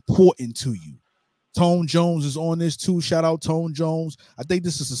 It's important to you. Tone Jones is on this too. Shout out Tone Jones. I think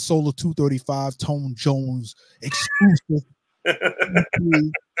this is a Solar 235 Tone Jones exclusive.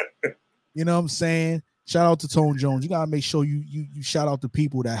 You know what I'm saying? Shout out to Tone Jones. You gotta make sure you shout out the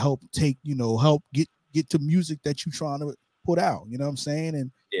people that help get to music that you trying to put out. You know what I'm saying?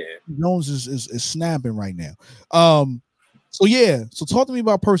 And Jones is snapping right now. So talk to me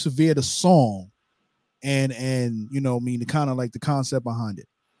about Persevere, the song, and you know, I mean, the kind of like the concept behind it.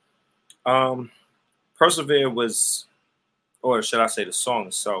 Persevere was, or should I say the song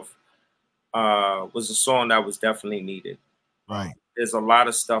itself, was a song that was definitely needed. Right. There's a lot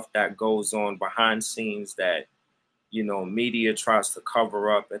of stuff that goes on behind scenes that, you know, media tries to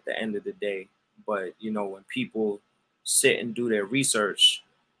cover up at the end of the day. But, you know, when people sit and do their research,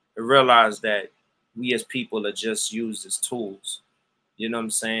 they realize that we as people are just used as tools, you know what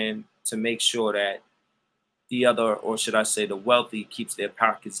I'm saying, to make sure that the other, or should I say the wealthy, keeps their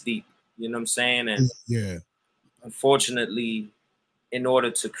pockets deep. You know what I'm saying? And unfortunately, in order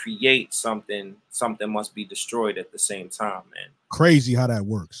to create something must be destroyed at the same time, man. Crazy how that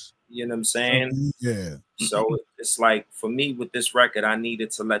works. You know what I'm saying? Yeah. So it's like, for me with this record, I needed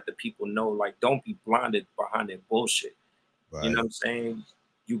to let the people know, like, don't be blinded behind their bullshit. Right. You know what I'm saying?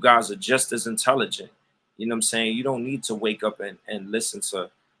 You guys are just as intelligent. You know what I'm saying? You don't need to wake up and listen to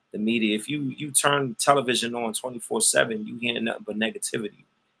the media. If you turn television on 24/7, you hear nothing but negativity.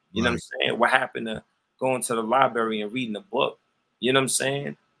 You know what I'm saying? What happened to going to the library and reading a book? You know what I'm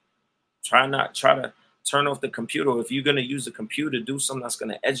saying? Try to turn off the computer. If you're going to use the computer, do something that's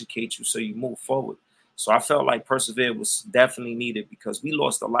going to educate you so you move forward. So I felt like Persevere was definitely needed because we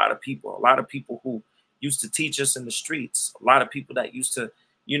lost a lot of people who used to teach us in the streets, a lot of people that used to,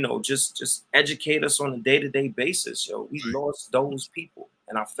 you know, just educate us on a day-to-day basis. Yo, we lost those people.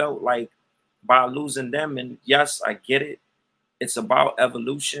 And I felt like by losing them, and yes, I get it, it's about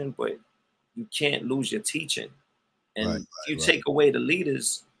evolution, but you can't lose your teaching. And if you take away the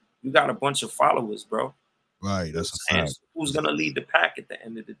leaders, you got a bunch of followers, bro. Right, that's a fact. Who's gonna lead the pack at the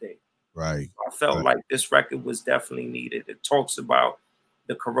end of the day? Right. So I felt like this record was definitely needed. It talks about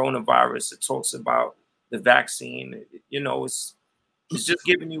the coronavirus. It talks about the vaccine. You know, it's just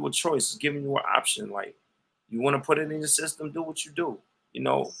giving you a choice. It's giving you an option. Like, you want to put it in your system, do what you do. You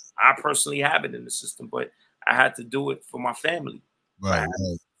know, I personally have it in the system, but I had to do it for my family. Right.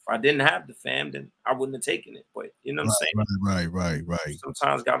 If I didn't have the fam, then I wouldn't have taken it. But you know what I'm saying? Right.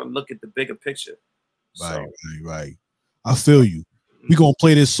 Sometimes got to look at the bigger picture. Right. I feel you. We're going to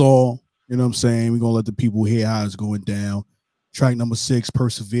play this song. You know what I'm saying? We're going to let the people hear how it's going down. Track number 6,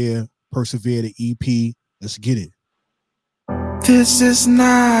 Persevere, the EP. Let's get it. This is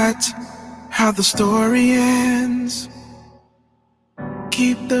not how the story ends.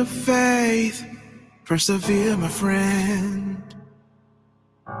 Keep the faith, persevere, my friend.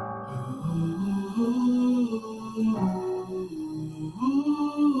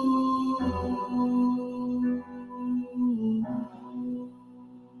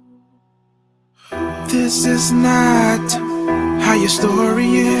 This is not how your story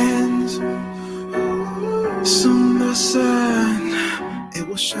ends. Soon the sun, it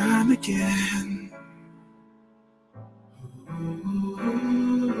will shine again.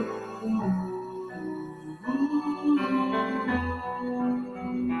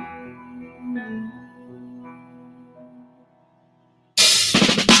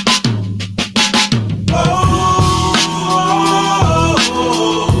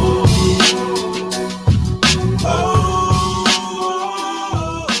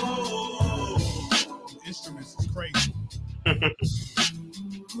 Instruments is crazy.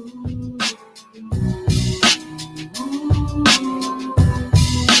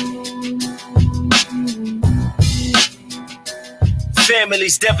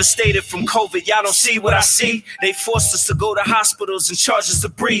 Families devastated from COVID, y'all don't see what I see. They forced us to go to hospitals and charge us to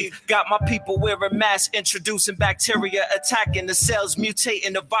breathe. Got my people wearing masks, introducing bacteria, attacking the cells,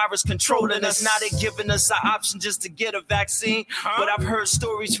 mutating the virus, controlling us. Now they giving us the option just to get a vaccine. But I've heard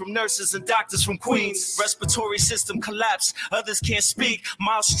stories from nurses and doctors from Queens. Respiratory system collapse, others can't speak.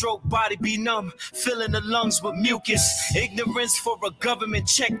 Mild stroke, body be numb, filling the lungs with mucus. Ignorance for a government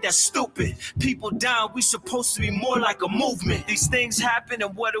check, that's stupid. People dying, we supposed to be more like a movement. These things happen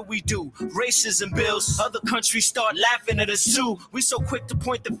and what do? Racism bills, other countries start laughing at us too. We so quick to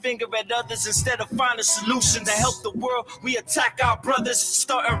point the finger at others instead of finding solutions to help the world. We attack our brothers,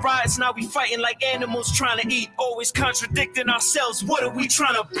 starting riots, now we fighting like animals trying to eat. Always contradicting ourselves, what are we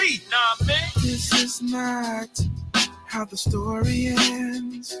trying to be? Nah, man. This is not how the story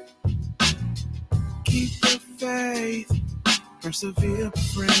ends. Keep the faith, persevere, my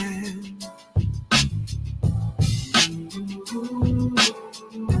friend.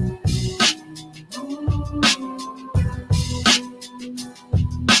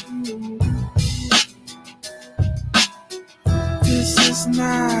 This is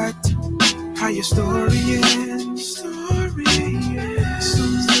not how your story ends. Soon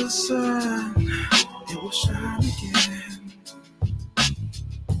as the sun, it will shine again.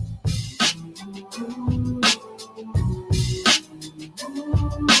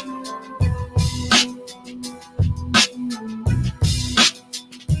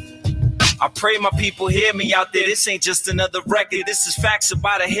 I pray my people hear me out there. This ain't just another record. This is facts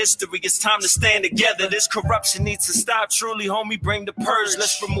about a history. It's time to stand together. This corruption needs to stop. Truly, homie, bring the purge.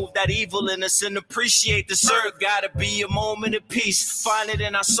 Let's remove that evil in us and appreciate the serve. Gotta be a moment of peace. Find it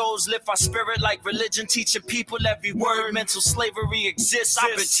in our souls. Lift our spirit like religion. Teaching people every word. Mental slavery exists.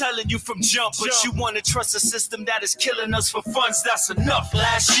 I've been telling you from jump. But you want to trust a system that is killing us for funds. That's enough.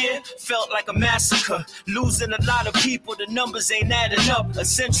 Last year felt like a massacre. Losing a lot of people. The numbers ain't adding up.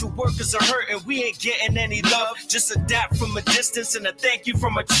 Essential workers are hurting, we ain't getting any love. Just adapt from a distance and a thank you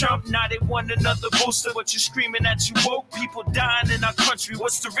from a chump. Now they want another booster, but you're screaming at you woke. People dying in our country,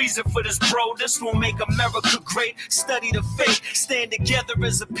 what's the reason for this, bro? This won't make America great. Study the fate, stand together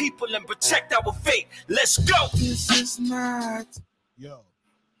as a people and protect our fate. Let's go. This is not. Yo.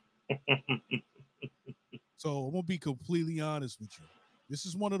 So I'm gonna be completely honest with you. This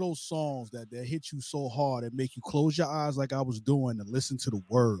is one of those songs that hit you so hard and make you close your eyes like I was doing and listen to the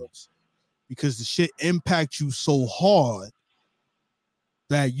words. Because the shit impacts you so hard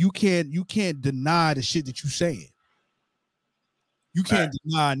that you can't deny the shit that you saying. You can't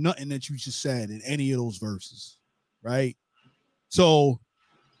deny nothing that you just said in any of those verses, right? So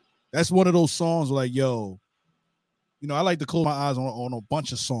that's one of those songs like, yo, you know, I like to close my eyes on a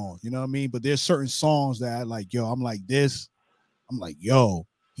bunch of songs, you know what I mean? But there's certain songs that I like, yo, I'm like this. I'm like, yo,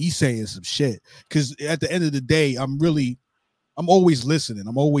 he's saying some shit. Because at the end of the day, I'm always listening.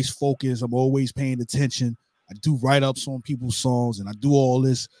 I'm always focused. I'm always paying attention. I do write-ups on people's songs and I do all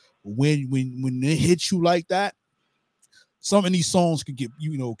this. But when it hits you like that, some of these songs can get,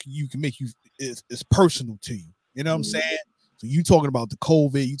 you know, you can make you, it's personal to you. You know what I'm saying? So you talking about the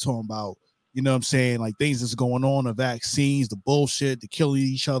COVID, you talking about, you know what I'm saying, like things that's going on, the vaccines, the bullshit, the killing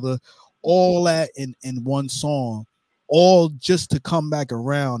each other, all that in one song, all just to come back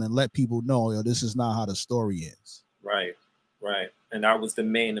around and let people know, yo, this is not how the story ends. Right. And that was the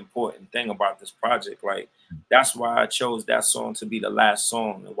main important thing about this project. Like, that's why I chose that song to be the last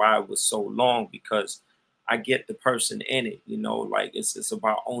song and why it was so long, because I get the person in it, you know, like it's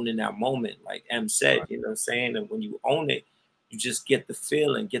about owning that moment, like M said, you know what I'm saying? And when you own it, you just get the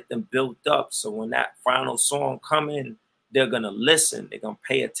feeling, get them built up. So when that final song come in, they're gonna listen, they're gonna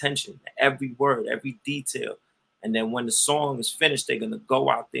pay attention to every word, every detail. And then when the song is finished, they're gonna go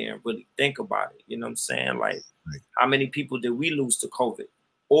out there and really think about it. You know what I'm saying? Like, how many people did we lose to COVID?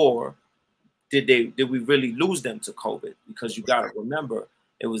 Or did we really lose them to COVID? Because you gotta remember,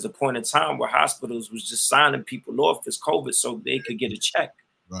 it was a point in time where hospitals was just signing people off as COVID so they could get a check.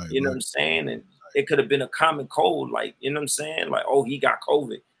 You know what I'm saying? And it could have been a common cold, like, you know what I'm saying? Like, oh, he got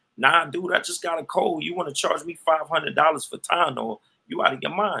COVID. Nah, dude, I just got a cold. You want to charge me $500 for Tylenol? You out of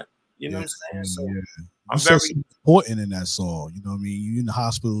your mind. You know what I'm saying? So I'm very important in that song. You know what I mean? You in the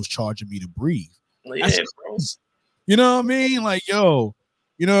hospitals charging me to breathe. Yeah, bro. You know what I mean? Like, yo,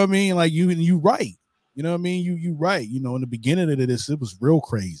 you know what I mean? Like, you right. You know what I mean? You right. You know, in the beginning of this, it was real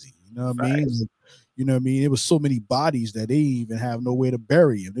crazy. You know what I mean? Like, you know what I mean? It was so many bodies that they didn't even have nowhere to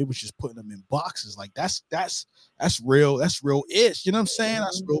bury them. They was just putting them in boxes. Like, that's real. That's real ish. You know what I'm saying?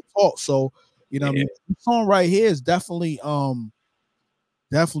 That's real talk. So, you know what I mean? The song right here is definitely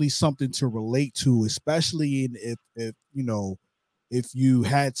something to relate to, especially if you know, if you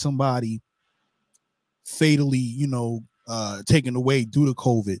had somebody fatally, you know, taken away due to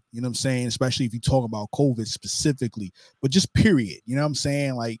COVID, you know what I'm saying? Especially if you talk about COVID specifically, but just period, you know what I'm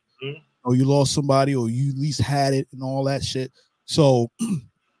saying? Like, or you lost somebody, or you at least had it and all that shit. So,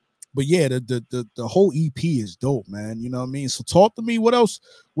 but yeah, the whole EP is dope, man. You know what I mean? So talk to me. What else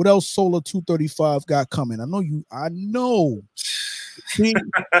Solar 235 got coming? I know. See,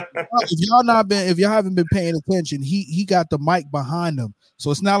 if y'all haven't been paying attention, he got the mic behind him.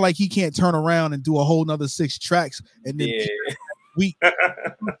 So it's not like he can't turn around and do a whole nother 6 tracks and then week.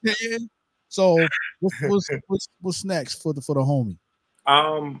 So what's next for the homie?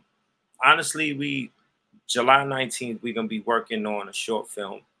 Honestly, July 19th, we're gonna be working on a short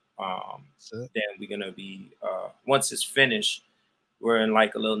film. Then we're gonna be once it's finished, we're in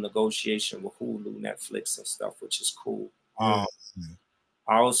like a little negotiation with Hulu, Netflix, and stuff, which is cool. I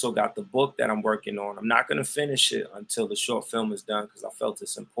also got the book that I'm working on. I'm not gonna finish it until the short film is done because I felt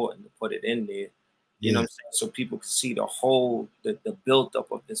it's important to put it in there. You know what I'm saying? So people can see the whole the build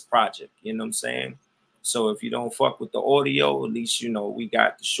up of this project. You know what I'm saying? So if you don't fuck with the audio, at least you know we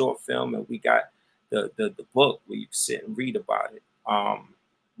got the short film and we got the book where you can sit and read about it.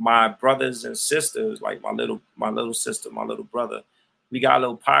 My brothers and sisters, like my little sister, my little brother, we got a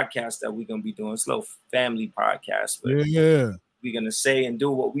little podcast that we're gonna be doing. It's a little family podcast. Yeah. We're gonna say and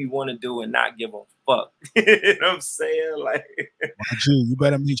do what we want to do and not give a fuck. You know what I'm saying? Like, you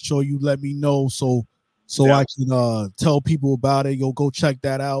better make sure you let me know so I can tell people about it. Yo, go check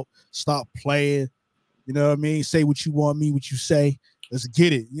that out. Stop playing. You know what I mean? Say what you want, me what you say. Let's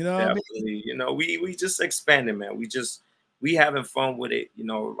get it. You know what I mean? You know, we just expanding, man. We having fun with it. You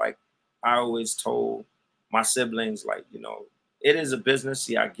know, like I always told my siblings, like, you know, it is a business.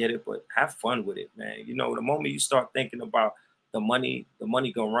 Yeah, I get it, but have fun with it, man. You know, the moment you start thinking about the money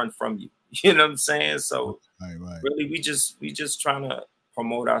gonna run from you. You know what I'm saying? So really, we just trying to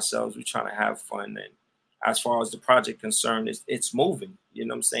promote ourselves. We're trying to have fun. And as far as the project concerned, it's moving. You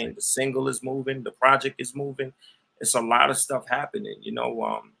know what I'm saying? The single is moving. The project is moving. It's a lot of stuff happening. You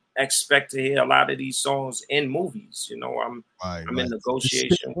know, expect to hear a lot of these songs in movies. You know, I'm in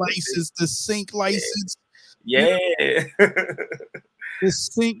negotiation. The sync license. Yeah. The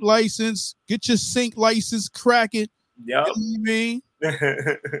sync license. Get your sync license cracking. Yep. You know what I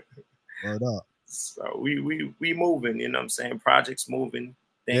mean? Word up. So we moving, you know what I'm saying? Projects moving.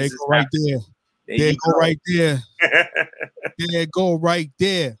 There you go right there. There you go right there. There go right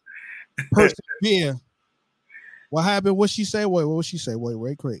there. Persevere. What happened? What she say? What she say?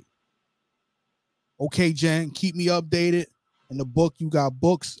 Wait, quick. Okay, Jen, keep me updated. In the book, you got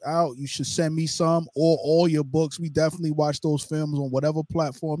books out. You should send me some or all your books. We definitely watch those films on whatever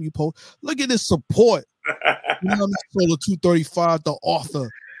platform you post. Look at this support. You know what I mean? Solar 235, the author.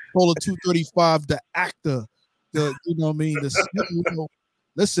 Solar 235, the actor. You know what I mean?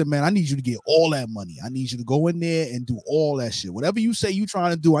 Listen, man, I need you to get all that money. I need you to go in there and do all that shit. Whatever you say you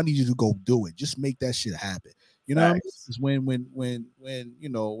trying to do, I need you to go do it. Just make that shit happen. You know what I mean? When you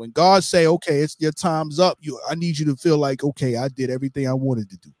know, when God say, okay, it's your time's up, I need you to feel like, okay, I did everything I wanted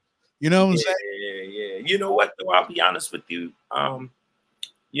to do. You know what I'm saying? Yeah. You know what, though? I'll be honest with you.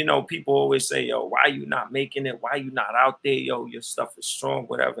 You know, people always say, yo, why you not making it? Why you not out there? Yo, your stuff is strong,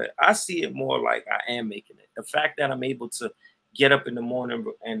 whatever. I see it more like I am making it. The fact that I'm able to get up in the morning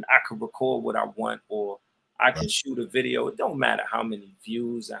and I can record what I want, or I can shoot a video. It don't matter how many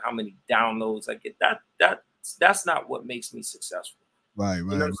views and how many downloads I get. That's not what makes me successful. Right. You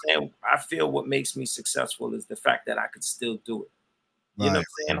know what I'm saying? I feel what makes me successful is the fact that I could still do it. You know what I'm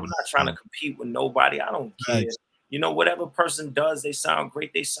saying? I'm not trying to compete with nobody. I don't care. You know, whatever person does, they sound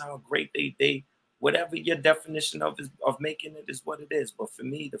great. They sound great. They whatever your definition of making it is what it is. But for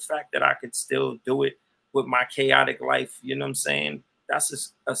me, the fact that I could still do it with my chaotic life, you know what I'm saying?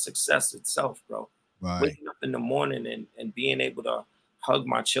 That's a success itself, bro. Right. Waking up in the morning and being able to hug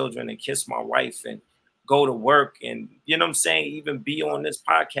my children and kiss my wife and go to work and, you know what I'm saying, even be on this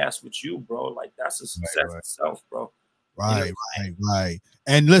podcast with you, bro. Like, that's a success itself, bro. Right, right.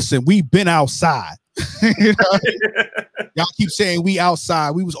 And listen, we've been outside. You know? Y'all keep saying we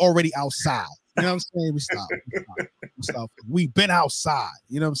outside. We was already outside. You know what I'm saying? We stopped. We've been outside.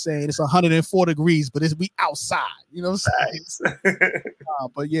 You know what I'm saying? It's 104 degrees, but we outside. You know what I'm saying?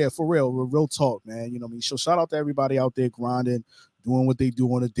 But yeah, for real talk, man. You know what I mean? So shout out to everybody out there grinding, doing what they do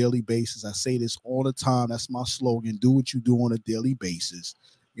on a daily basis. I say this all the time. That's my slogan. Do what you do on a daily basis.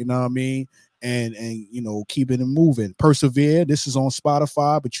 You know what I mean? And you know, keeping it moving. Persevere. This is on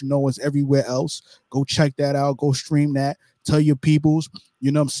Spotify, but you know it's everywhere else. Go check that out. Go stream that. Tell your peoples.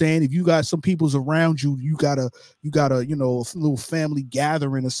 You know what I'm saying? If you got some peoples around you, you got a, you know, a little family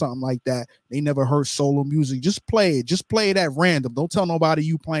gathering or something like that. They never heard solo music. Just play it. Just play it at random. Don't tell nobody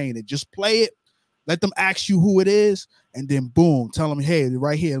you playing it. Just play it. Let them ask you who it is, and then boom, tell them, hey,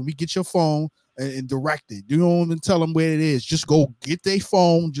 right here. We get your phone and direct it. You don't even tell them where it is. Just go get their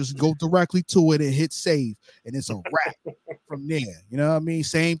phone, just go directly to it and hit save, and it's a wrap from there. You know what I mean?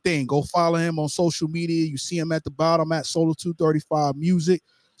 Same thing. Go follow him on social media. You see him at the bottom at Solo235 Music,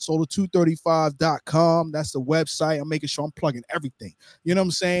 Solo235.com. That's the website. I'm making sure I'm plugging everything. You know what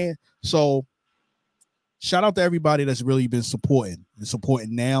I'm saying? So shout out to everybody that's really been supporting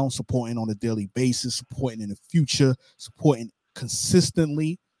now, supporting on a daily basis, supporting in the future, supporting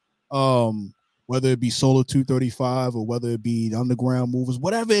consistently. Whether it be Solo 235 or whether it be the Underground Movers,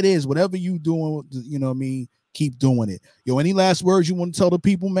 whatever it is, whatever you doing, you know what I mean, keep doing it. Yo, any last words you want to tell the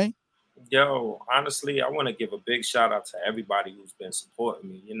people, man? Yo, honestly, I want to give a big shout out to everybody who's been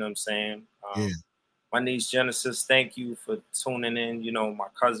supporting me. You know what I'm saying? My niece Genesis, thank you for tuning in. You know, my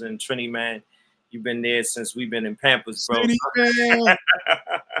cousin Trini, man, you've been there since we've been in Pampers, bro. You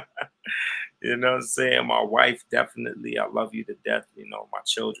know what I'm saying? My wife, definitely, I love you to death. You know, my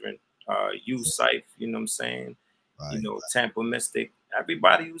children. You Syph, you know what I'm saying? Right. You know, Tampa Mystic,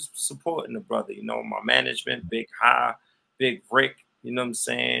 everybody who's supporting the brother, you know, my management, Big High, Big Rick, you know what I'm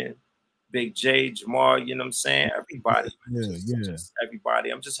saying? Big J, Jamal, you know what I'm saying? Everybody. Just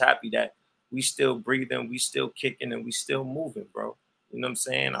everybody. I'm just happy that we still breathing, we still kicking, and we still moving, bro. You know what I'm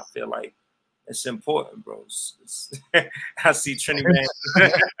saying? I feel like it's important, bro. I see Trini, man.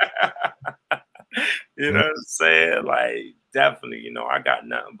 You know what I'm saying? Like, definitely, you know, I got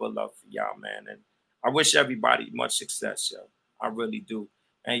nothing but love for y'all, man. And I wish everybody much success, yo. I really do.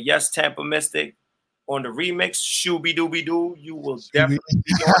 And yes, Tampa Mystic, on the remix, Shooby Dooby Doo, you will definitely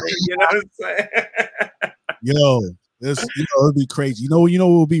be on it. You know what I'm saying? Yo, it'll be crazy. You know what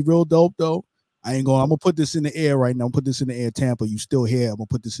will be real dope, though? I'm gonna put this in the air right now. Put this in the air, Tampa. You still here? I'm gonna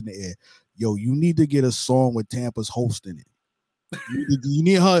put this in the air. Yo, you need to get a song with Tampa's hosting it. You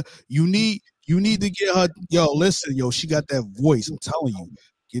need her. You need to get her. Yo, listen, yo, she got that voice. I'm telling you,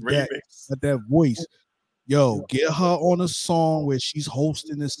 get that voice. Yo, get her on a song where she's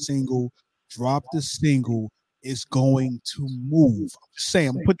hosting a single. Drop the single. It's going to move. I'm just saying.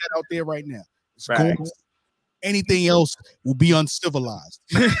 I'm gonna put that out there right now. It's going. Anything else will be uncivilized.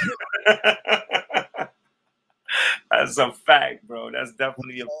 That's a fact, bro. That's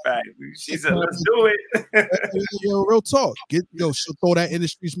definitely a fact. She said, "Let's do it." Yo, real talk. She'll throw that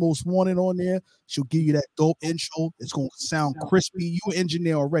Industry's Most Wanted on there. She'll give you that dope intro. It's gonna sound crispy. You an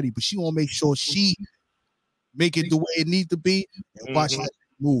engineer already, but she gonna make sure she make it the way it needs to be. And watch that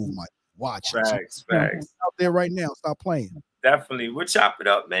move, Mike. Watch it. Facts. Out there right now. Stop playing. Definitely. We'll chop it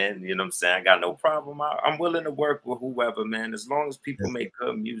up, man. You know what I'm saying? I got no problem. I'm willing to work with whoever, man. As long as people make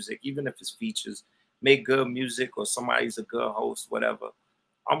good music, even if it's features, make good music or somebody's a good host, whatever.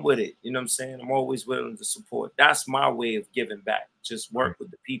 I'm with it. You know what I'm saying? I'm always willing to support. That's my way of giving back. Just work with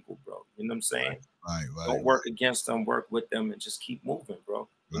the people, bro. You know what I'm saying? Right. Don't work against them, work with them, and just keep moving, bro.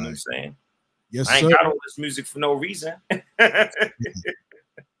 You know what I'm saying? Yes, I ain't got all this music for no reason.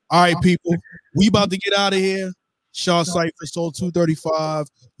 All right, people. We about to get out of here. Sean Syph for Soul 235.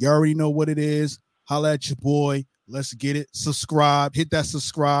 You already know what it is. Holla at your boy. Let's get it. Subscribe. Hit that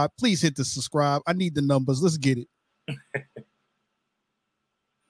subscribe. Please hit the subscribe. I need the numbers. Let's get it.